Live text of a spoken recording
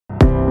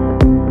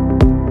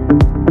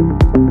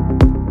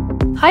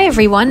Hi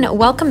everyone,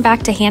 welcome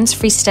back to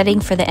Hands-Free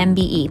Studying for the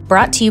MBE,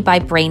 brought to you by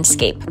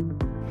Brainscape.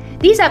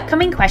 These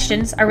upcoming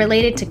questions are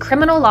related to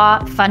criminal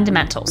law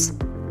fundamentals.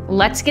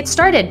 Let's get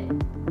started.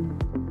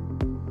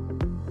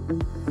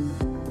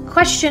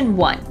 Question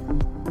 1.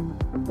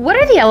 What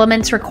are the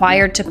elements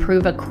required to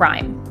prove a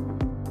crime?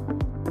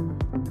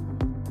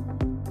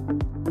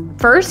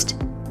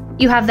 First,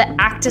 you have the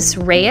actus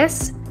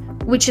reus,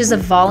 which is a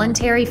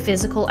voluntary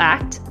physical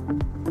act.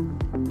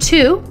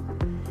 2,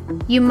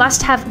 you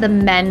must have the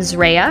mens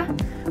rea,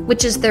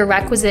 which is the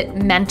requisite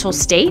mental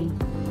state.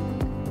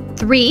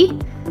 3,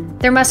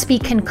 there must be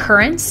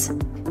concurrence,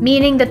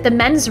 meaning that the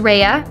mens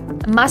rea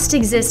must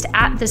exist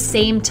at the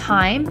same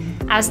time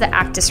as the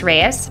actus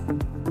reus.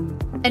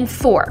 And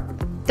 4,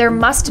 there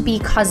must be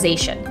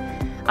causation,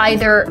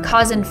 either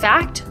cause in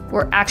fact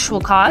or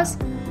actual cause,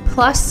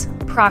 plus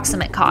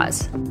proximate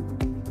cause.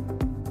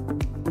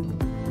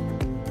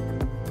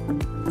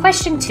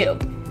 Question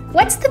 2.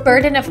 What's the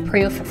burden of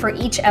proof for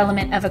each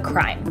element of a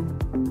crime?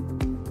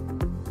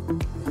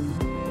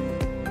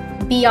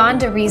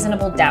 Beyond a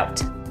reasonable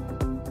doubt.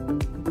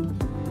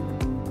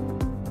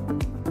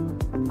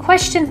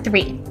 Question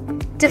 3.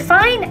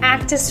 Define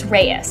actus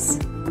reus.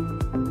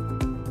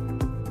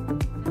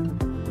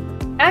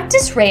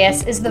 Actus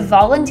reus is the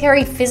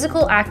voluntary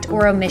physical act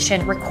or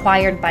omission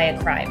required by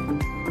a crime.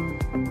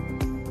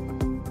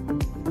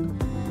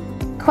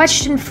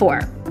 Question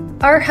 4.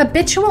 Are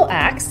habitual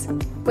acts,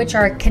 which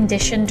are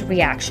conditioned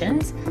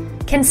reactions,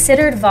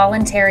 considered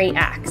voluntary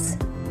acts?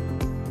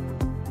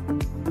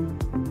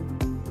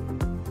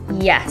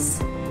 Yes.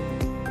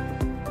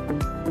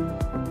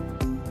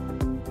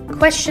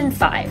 Question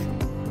 5.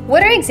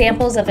 What are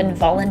examples of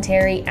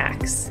involuntary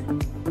acts?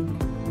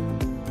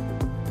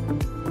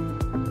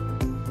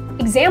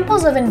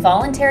 Examples of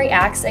involuntary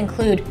acts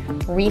include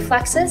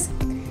reflexes,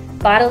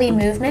 bodily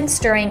movements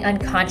during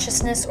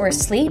unconsciousness or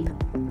sleep,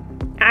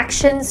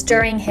 actions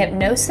during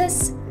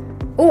hypnosis,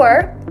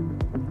 or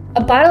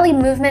a bodily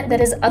movement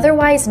that is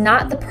otherwise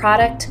not the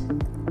product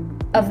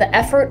of the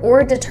effort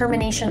or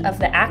determination of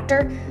the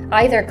actor,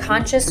 either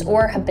conscious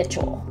or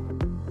habitual.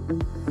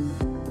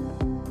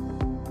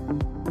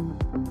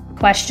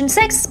 Question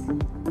 6.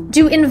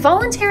 Do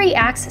involuntary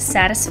acts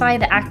satisfy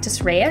the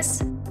actus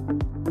reus?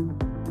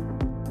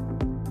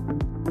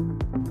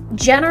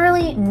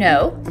 Generally,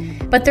 no,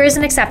 but there is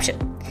an exception.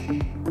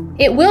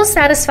 It will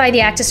satisfy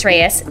the actus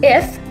reus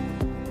if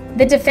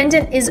the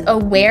defendant is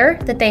aware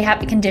that they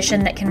have a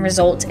condition that can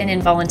result in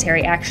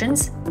involuntary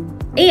actions,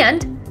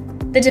 and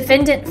the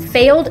defendant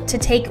failed to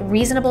take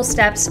reasonable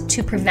steps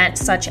to prevent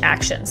such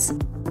actions.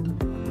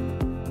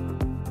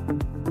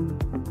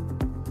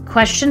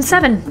 Question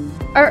 7.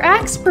 Are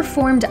acts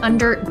performed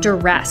under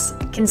duress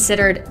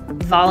considered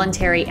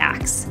voluntary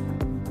acts?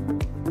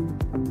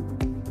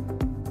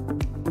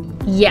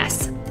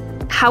 Yes.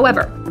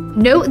 However,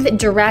 note that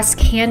duress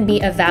can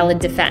be a valid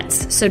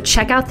defense, so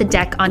check out the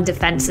deck on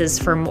defenses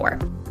for more.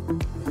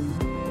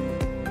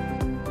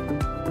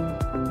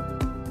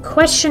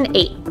 Question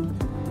 8.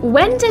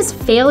 When does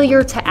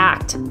failure to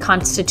act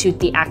constitute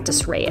the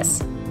actus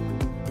reus?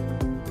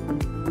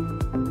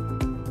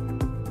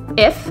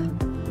 If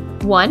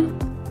 1.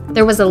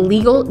 There was a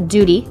legal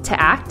duty to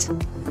act,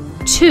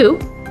 2.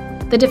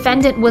 The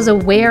defendant was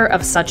aware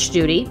of such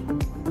duty,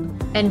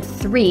 and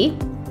 3.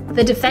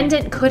 The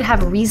defendant could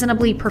have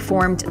reasonably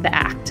performed the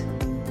act.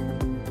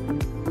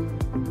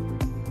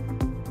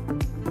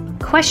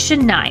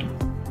 Question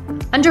 9.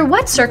 Under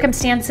what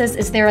circumstances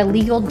is there a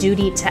legal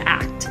duty to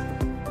act?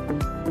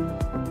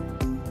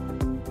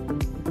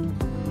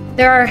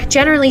 There are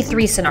generally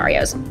 3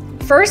 scenarios.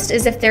 First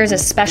is if there's a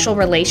special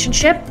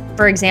relationship,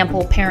 for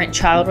example,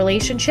 parent-child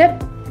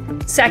relationship.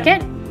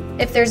 Second,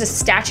 if there's a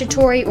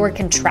statutory or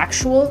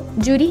contractual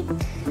duty,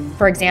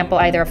 for example,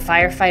 either a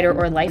firefighter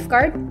or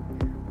lifeguard.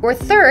 Or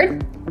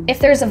third, if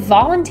there's a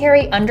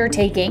voluntary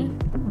undertaking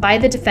by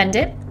the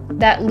defendant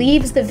that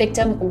leaves the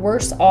victim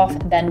worse off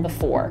than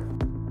before.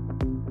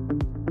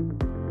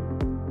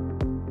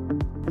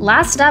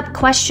 Last up,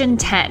 question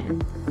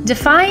 10.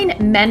 Define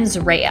mens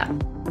rea.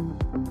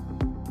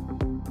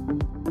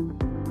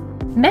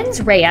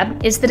 Mens rea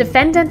is the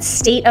defendant's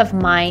state of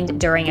mind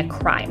during a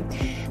crime.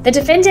 The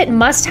defendant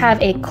must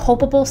have a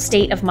culpable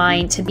state of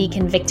mind to be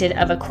convicted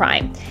of a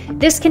crime.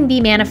 This can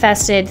be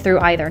manifested through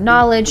either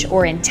knowledge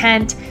or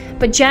intent,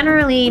 but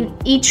generally,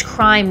 each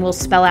crime will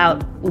spell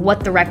out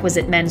what the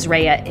requisite mens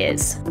rea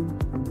is.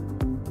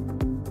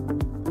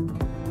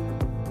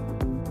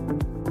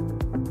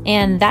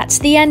 And that's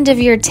the end of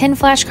your 10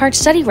 flashcard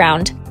study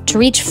round. To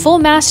reach full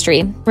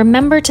mastery,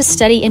 remember to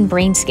study in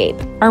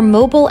Brainscape. Our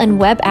mobile and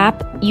web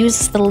app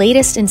uses the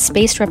latest in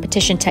spaced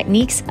repetition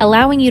techniques,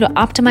 allowing you to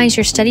optimize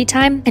your study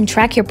time and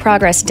track your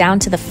progress down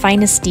to the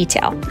finest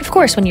detail. Of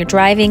course, when you're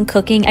driving,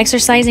 cooking,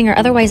 exercising, or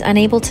otherwise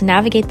unable to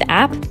navigate the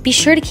app, be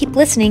sure to keep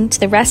listening to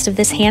the rest of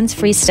this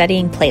hands-free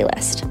studying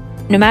playlist.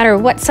 No matter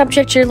what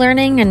subject you're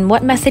learning and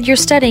what method you're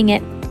studying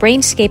it,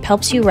 Brainscape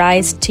helps you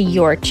rise to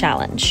your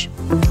challenge.